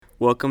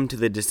Welcome to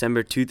the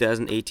December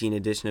 2018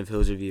 edition of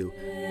Hills Review.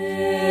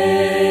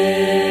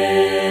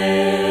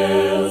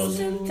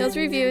 Hills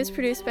Review is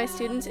produced by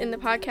students in the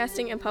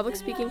podcasting and public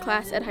speaking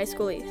class at High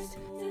School East.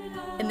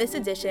 In this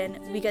edition,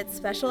 we get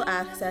special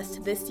access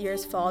to this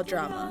year's fall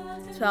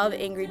drama, 12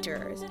 Angry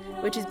Jurors,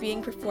 which is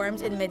being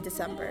performed in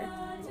mid-December.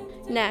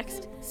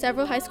 Next,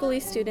 several High School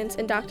East students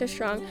and Dr.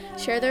 Strong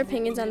share their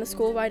opinions on the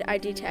school-wide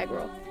ID tag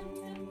rule.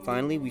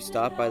 Finally, we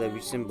stopped by the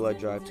recent blood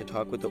drive to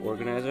talk with the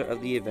organizer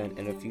of the event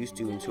and a few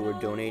students who were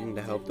donating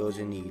to help those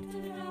in need.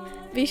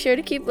 Be sure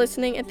to keep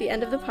listening at the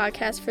end of the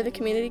podcast for the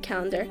community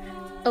calendar,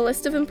 a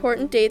list of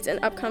important dates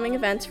and upcoming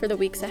events for the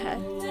weeks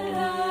ahead.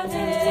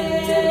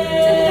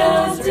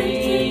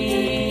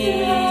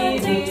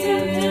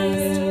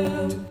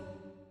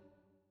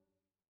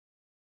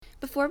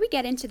 Before we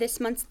get into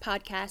this month's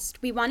podcast,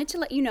 we wanted to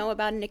let you know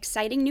about an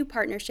exciting new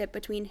partnership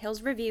between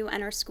Hills Review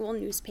and our school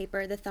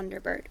newspaper, The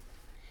Thunderbird.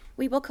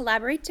 We will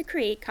collaborate to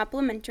create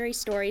complimentary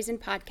stories and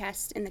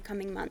podcasts in the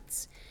coming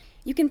months.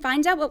 You can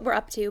find out what we're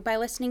up to by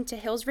listening to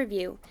Hills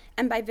Review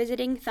and by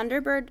visiting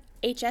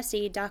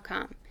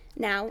thunderbirdhse.com.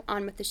 Now,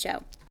 on with the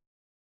show.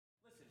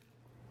 Listen,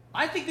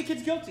 I think the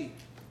kid's guilty.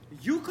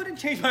 You couldn't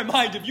change my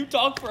mind if you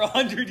talked for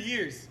 100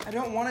 years. I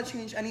don't want to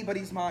change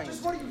anybody's mind.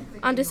 Just what do you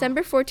think? On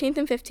December 14th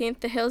and 15th,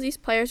 the Hills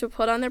East players will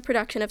put on their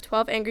production of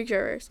 12 Angry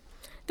Jurors.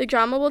 The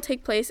drama will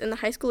take place in the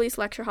High School East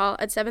Lecture Hall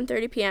at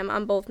 7:30 p.m.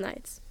 on both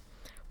nights.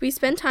 We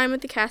spend time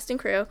with the cast and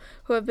crew,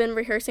 who have been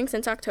rehearsing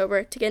since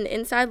October, to get an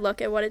inside look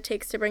at what it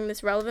takes to bring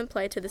this relevant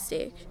play to the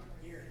stage.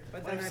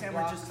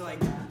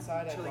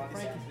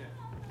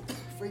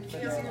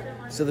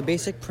 So the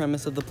basic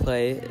premise of the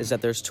play is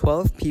that there's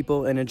 12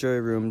 people in a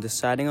jury room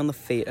deciding on the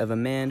fate of a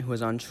man who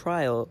is on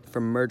trial for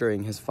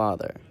murdering his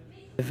father.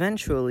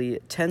 Eventually,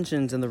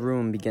 tensions in the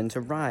room begin to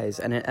rise,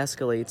 and it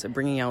escalates,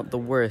 bringing out the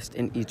worst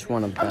in each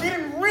one of them. I'm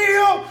getting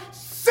real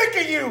sick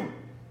of you!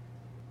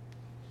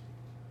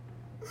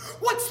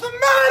 What's the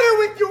matter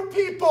with you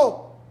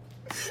people?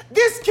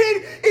 This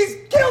kid is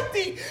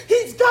guilty!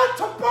 He's got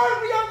to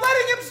burn! We are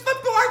letting him slip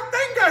through our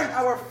fingers!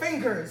 Our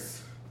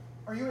fingers?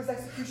 Are you his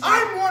executioner?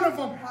 I'm one of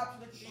them!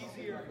 It's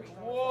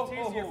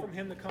easier from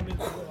him to come in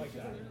like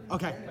that.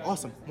 Okay,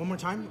 awesome. One more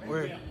time?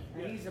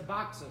 He's a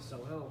boxer,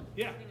 so he'll...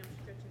 Yeah.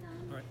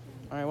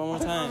 All right, one more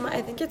time.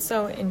 I think it's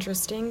so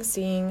interesting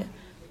seeing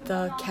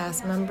the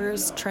cast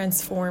members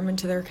transform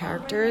into their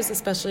characters,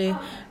 especially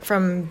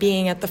from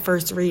being at the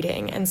first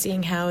reading and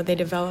seeing how they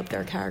develop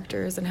their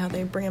characters and how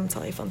they bring them to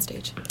life on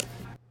stage.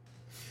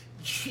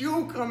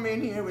 You come in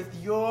here with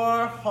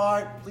your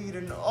heart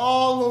bleeding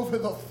all over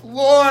the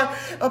floor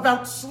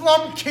about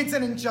slum kids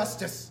and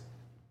injustice.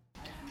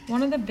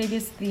 One of the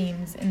biggest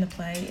themes in the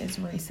play is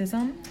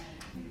racism.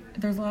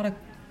 There's a lot of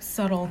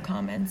subtle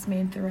comments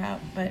made throughout,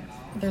 but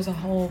there's a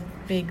whole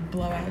big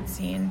blowout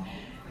scene.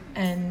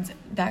 And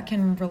that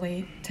can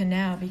relate to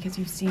now because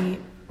you see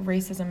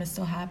racism is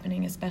still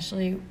happening,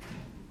 especially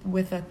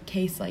with a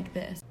case like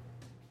this.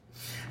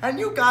 And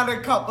you got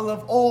a couple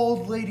of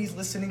old ladies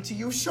listening to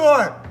you,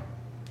 sure.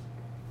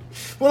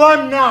 Well,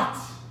 I'm not.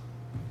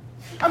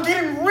 I'm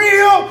getting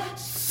real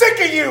sick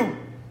of you.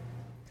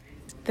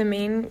 The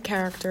main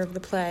character of the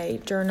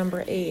play, juror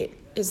number 8,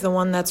 is the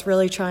one that's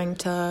really trying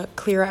to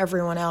clear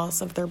everyone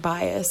else of their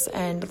bias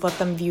and let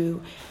them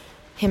view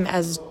him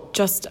as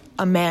just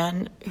a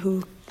man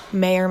who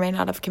may or may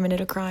not have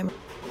committed a crime,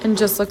 and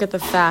just look at the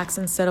facts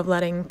instead of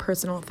letting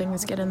personal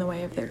things get in the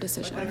way of their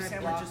decision.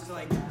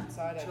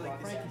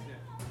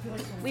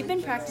 We've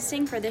been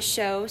practicing for this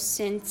show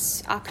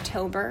since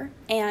October,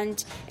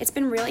 and it's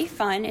been really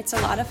fun. It's a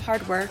lot of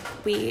hard work.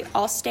 We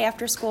all stay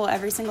after school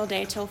every single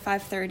day till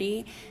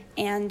 5:30,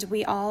 and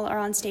we all are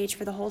on stage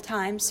for the whole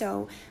time,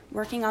 so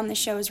working on the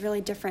show is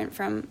really different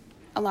from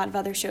a lot of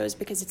other shows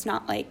because it's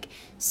not like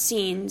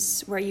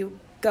scenes where you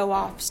go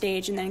off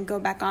stage and then go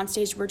back on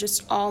stage. We're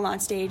just all on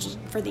stage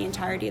for the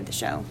entirety of the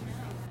show.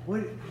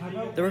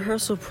 The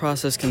rehearsal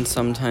process can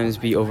sometimes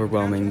be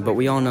overwhelming, but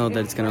we all know that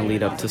it's going to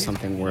lead up to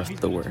something worth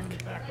the work.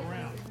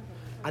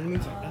 Come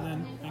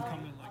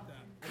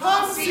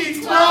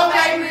see 12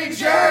 Angry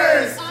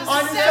Jurors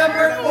on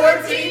December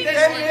 14th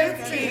and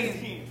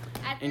 15th.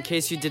 In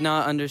case you did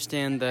not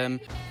understand them,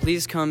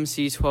 please come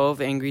see 12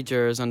 Angry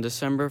Jurors on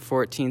December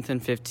 14th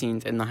and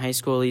 15th in the High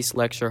School East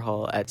Lecture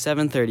Hall at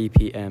 7:30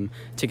 p.m.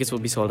 Tickets will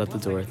be sold at the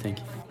door. Thank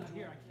you.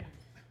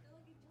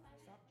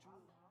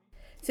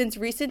 Since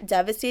recent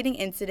devastating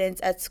incidents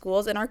at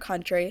schools in our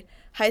country,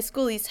 High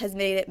School East has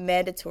made it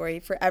mandatory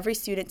for every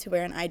student to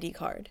wear an ID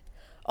card.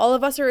 All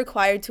of us are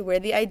required to wear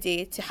the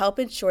ID to help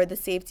ensure the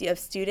safety of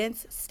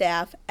students,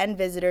 staff, and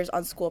visitors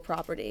on school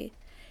property.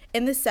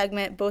 In this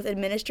segment, both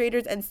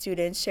administrators and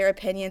students share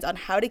opinions on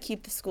how to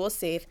keep the school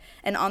safe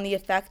and on the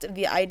effect of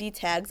the ID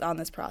tags on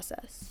this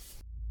process.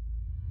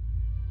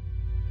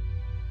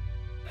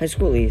 High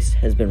School East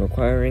has been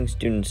requiring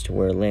students to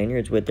wear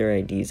lanyards with their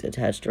IDs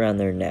attached around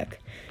their neck.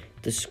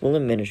 The school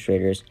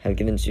administrators have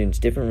given students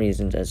different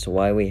reasons as to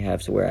why we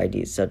have to wear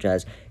IDs, such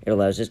as it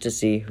allows us to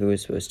see who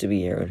is supposed to be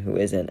here and who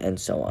isn't, and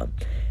so on.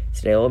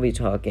 Today I'll be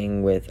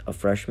talking with a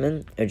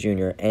freshman, a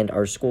junior, and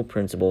our school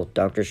principal,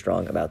 Dr.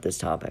 Strong, about this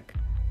topic.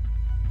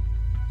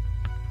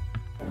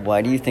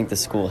 Why do you think the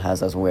school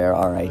has us wear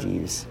our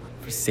IDs?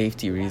 For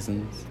safety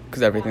reasons,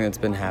 because everything that's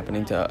been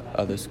happening to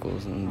other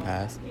schools in the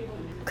past.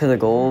 Could the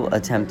goal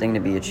attempting to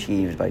be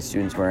achieved by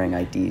students wearing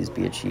IDs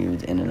be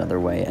achieved in another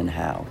way, and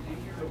how?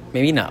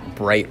 Maybe not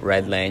bright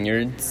red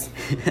lanyards.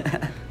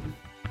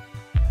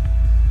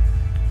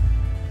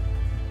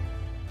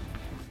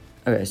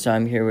 Okay, so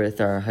I'm here with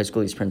our high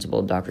school East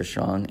principal, Dr.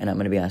 Strong, and I'm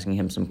going to be asking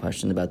him some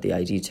questions about the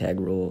ID tag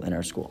rule in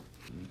our school.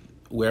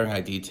 Wearing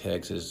ID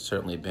tags has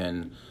certainly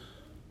been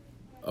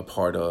a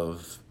part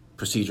of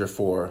procedure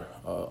for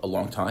a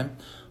long time.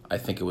 I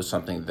think it was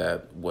something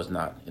that was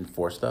not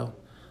enforced, though.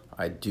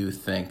 I do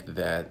think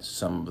that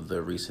some of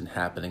the recent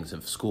happenings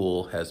of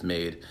school has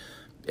made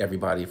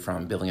everybody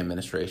from building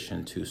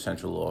administration to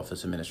central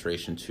office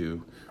administration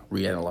to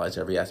reanalyze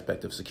every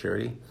aspect of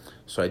security.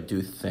 So I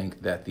do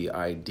think that the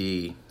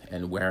ID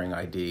and wearing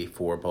ID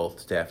for both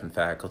staff and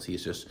faculty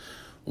is just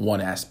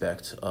one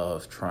aspect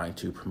of trying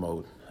to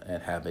promote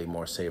and have a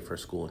more safer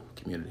school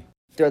community.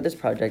 Throughout this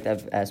project,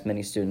 I've asked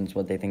many students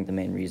what they think the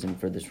main reason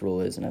for this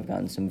rule is, and I've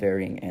gotten some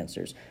varying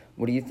answers.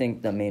 What do you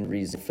think the main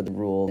reason for the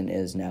rule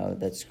is now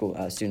that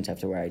students have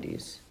to wear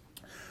IDs?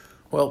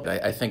 Well,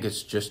 I think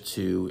it's just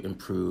to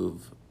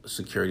improve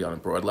security on a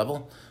broad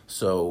level.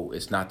 So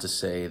it's not to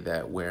say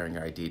that wearing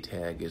your ID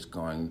tag is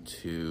going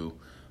to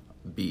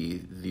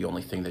be the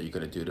only thing that you're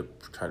going to do to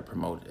try to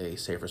promote a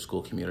safer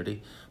school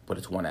community, but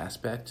it's one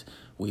aspect.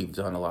 We've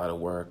done a lot of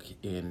work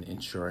in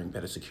ensuring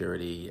better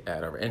security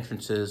at our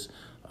entrances,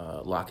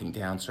 locking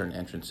down certain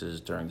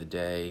entrances during the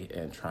day,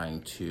 and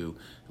trying to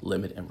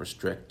limit and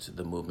restrict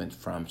the movement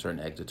from certain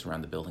exits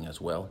around the building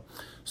as well.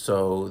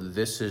 So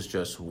this is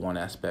just one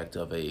aspect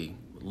of a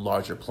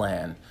larger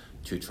plan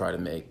to try to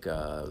make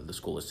the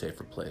school a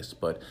safer place.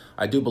 But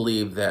I do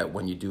believe that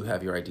when you do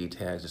have your ID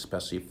tags,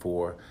 especially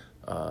for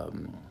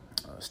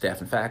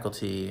staff and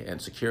faculty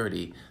and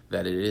security,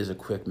 that it is a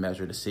quick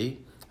measure to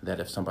see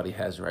that if somebody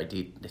has their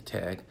ID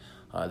tag,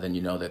 then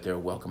you know that they're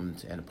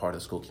welcomed and a part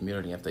of the school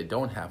community. If they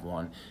don't have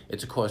one,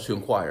 it's a cause to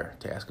inquire,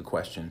 to ask a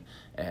question.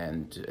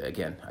 And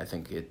again, I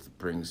think it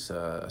brings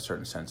a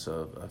certain sense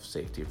of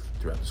safety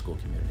throughout the school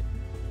community.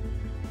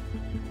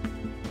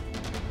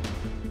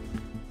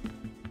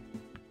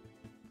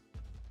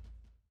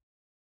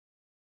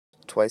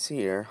 Twice a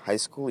year, High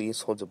School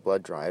East holds a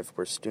blood drive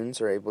where students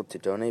are able to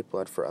donate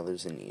blood for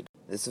others in need.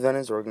 This event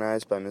is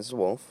organized by Mrs.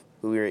 Wolf,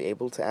 who we were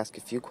able to ask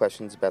a few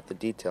questions about the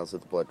details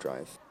of the blood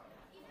drive.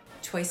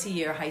 Twice a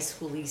year, High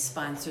School East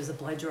sponsors a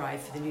blood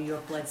drive for the New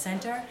York Blood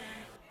Center.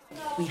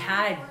 We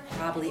had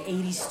probably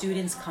 80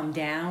 students come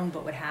down,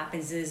 but what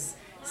happens is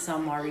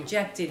some are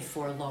rejected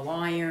for low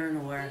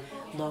iron or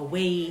low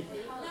weight.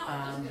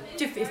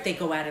 If they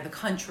go out of the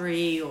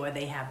country or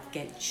they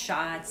get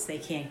shots, they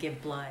can't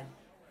give blood.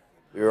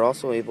 We were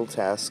also able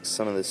to ask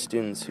some of the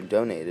students who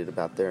donated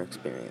about their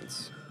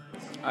experience.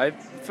 I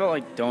felt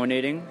like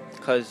donating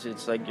because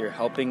it's like you're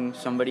helping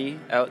somebody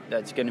out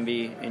that's going to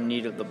be in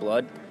need of the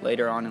blood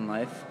later on in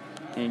life,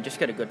 and you just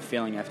get a good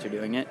feeling after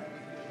doing it.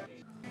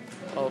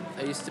 Well,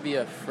 I used to be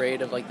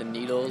afraid of the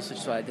needles,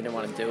 so I didn't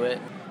want to do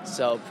it.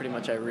 So pretty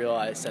much I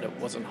realized that it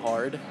wasn't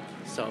hard,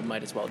 so I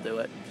might as well do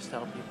it, just to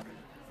help people.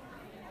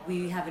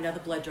 We have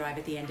another blood drive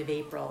at the end of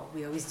April.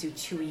 We always do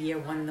 2 a year,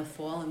 one in the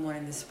fall and one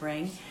in the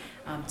spring.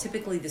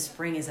 Typically the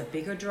spring is a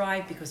bigger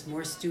drive because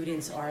more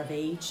students are of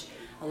age.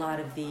 A lot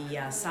of the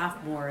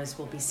sophomores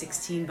will be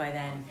 16 by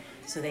then,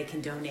 so they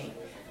can donate.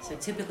 So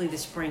typically the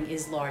spring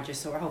is larger,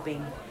 so we're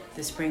hoping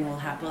the spring will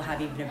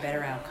have even a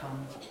better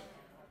outcome.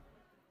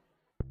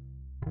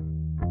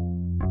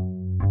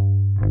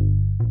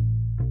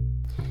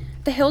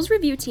 The Hills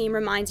Review team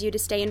reminds you to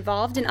stay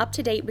involved and up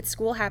to date with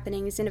school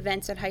happenings and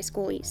events at High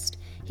School East.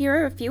 Here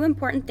are a few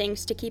important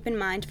things to keep in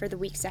mind for the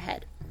weeks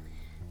ahead.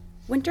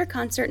 Winter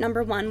Concert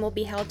Number 1 will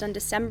be held on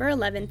December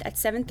 11th at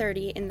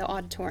 7:30 in the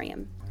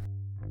auditorium.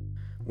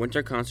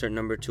 Winter Concert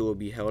Number 2 will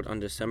be held on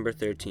December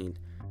 13th.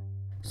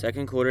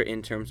 Second quarter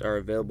interns are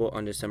available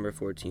on December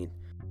 14th.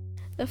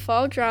 The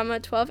fall drama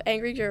 12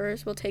 Angry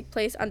Jurors will take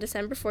place on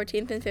December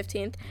 14th and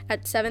 15th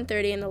at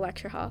 7:30 in the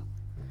lecture hall.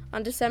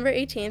 On December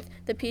 18th,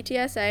 the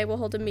PTSA will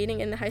hold a meeting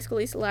in the High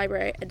School East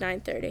Library at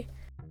 9:30.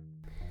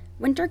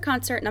 Winter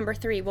Concert Number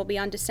 3 will be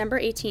on December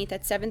 18th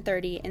at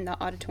 7:30 in the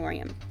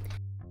auditorium.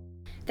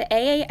 The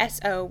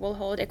AASO will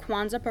hold a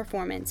Kwanzaa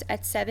performance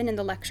at 7 in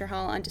the lecture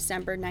hall on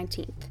December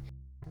 19th.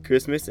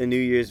 Christmas and New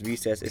Year's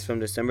recess is from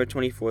December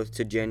 24th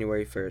to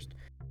January 1st.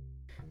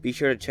 Be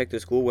sure to check the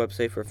school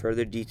website for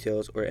further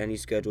details or any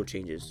schedule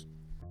changes.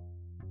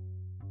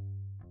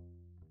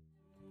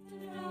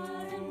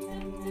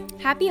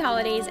 Happy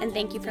holidays and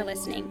thank you for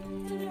listening.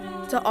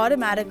 To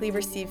automatically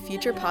receive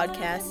future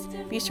podcasts,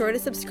 be sure to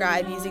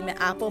subscribe using the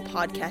Apple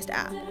Podcast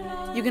app.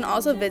 You can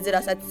also visit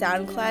us at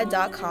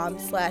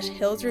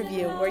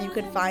soundcloud.com/hillsreview, where you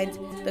can find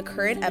the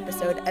current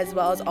episode as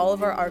well as all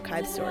of our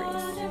archive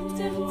stories.